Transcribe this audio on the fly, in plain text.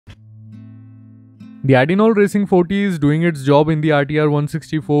The Addinol Racing 40 is doing its job in the RTR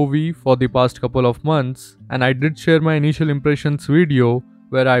 164V for the past couple of months, and I did share my initial impressions video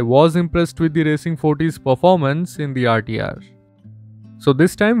where I was impressed with the Racing 40's performance in the RTR. So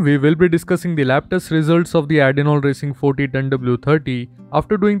this time we will be discussing the lap test results of the Addinol Racing 40 10W30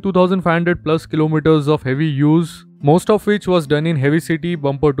 after doing 2500 plus kilometers of heavy use, most of which was done in heavy city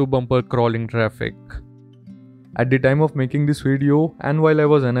bumper to bumper crawling traffic. At the time of making this video and while I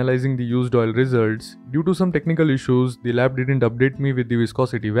was analyzing the used oil results, due to some technical issues, the lab didn't update me with the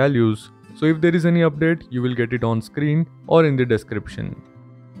viscosity values, so if there is any update, you will get it on screen or in the description.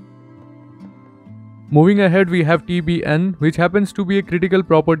 Moving ahead, we have TBN, which happens to be a critical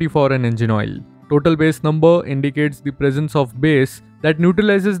property for an engine oil. Total base number indicates the presence of base that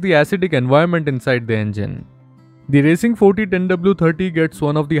neutralizes the acidic environment inside the engine. The Racing 40 10W30 gets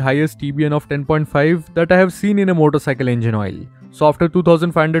one of the highest TBN of 10.5 that I have seen in a motorcycle engine oil. So after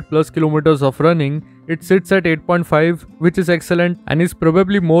 2500 plus kilometers of running, it sits at 8.5, which is excellent and is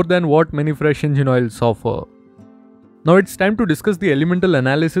probably more than what many fresh engine oils offer. Now it's time to discuss the elemental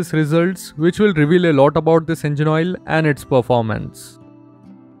analysis results, which will reveal a lot about this engine oil and its performance.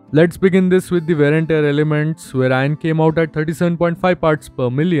 Let's begin this with the wear and tear elements, where iron came out at 37.5 parts per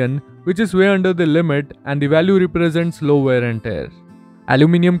million, which is way under the limit, and the value represents low wear and tear.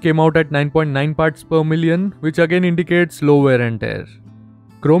 Aluminium came out at 9.9 parts per million, which again indicates low wear and tear.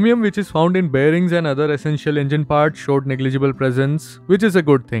 Chromium, which is found in bearings and other essential engine parts, showed negligible presence, which is a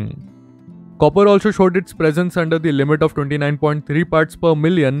good thing. Copper also showed its presence under the limit of 29.3 parts per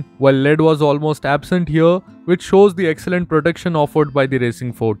million, while lead was almost absent here, which shows the excellent protection offered by the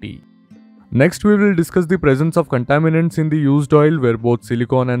Racing 40. Next, we will discuss the presence of contaminants in the used oil, where both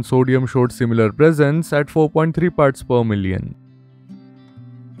silicon and sodium showed similar presence at 4.3 parts per million.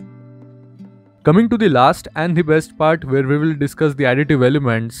 Coming to the last and the best part, where we will discuss the additive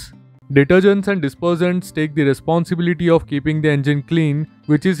elements. Detergents and dispersants take the responsibility of keeping the engine clean,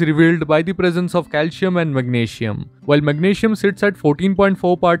 which is revealed by the presence of calcium and magnesium. While magnesium sits at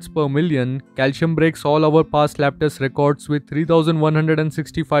 14.4 parts per million, calcium breaks all our past lap test records with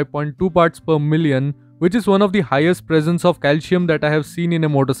 3165.2 parts per million, which is one of the highest presence of calcium that I have seen in a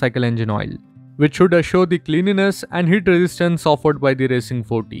motorcycle engine oil, which should assure the cleanliness and heat resistance offered by the Racing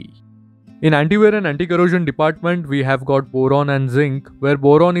 40. In anti-wear and anti-corrosion department, we have got boron and zinc, where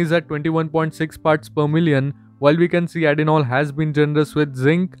boron is at 21.6 parts per million, while we can see Addinol has been generous with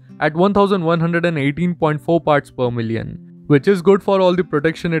zinc at 1118.4 parts per million, which is good for all the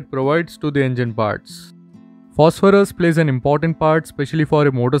protection it provides to the engine parts. Phosphorus plays an important part, especially for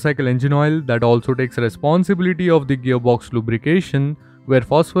a motorcycle engine oil that also takes responsibility of the gearbox lubrication, where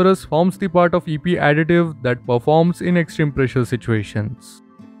phosphorus forms the part of EP additive that performs in extreme pressure situations.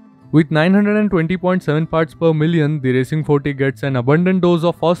 With 920.7 parts per million, the Racing 40 gets an abundant dose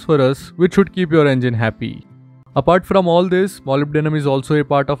of phosphorus, which should keep your engine happy. Apart from all this, molybdenum is also a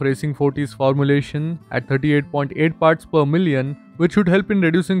part of Racing 40's formulation at 38.8 parts per million, which should help in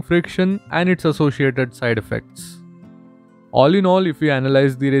reducing friction and its associated side effects. All in all, if we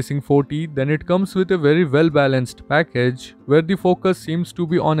analyze the Racing 40, then it comes with a very well balanced package, where the focus seems to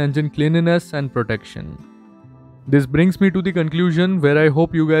be on engine cleanliness and protection. This brings me to the conclusion, where I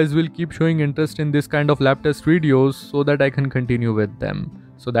hope you guys will keep showing interest in this kind of lab test videos so that I can continue with them.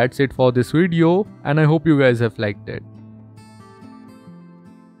 So that's it for this video, and I hope you guys have liked it.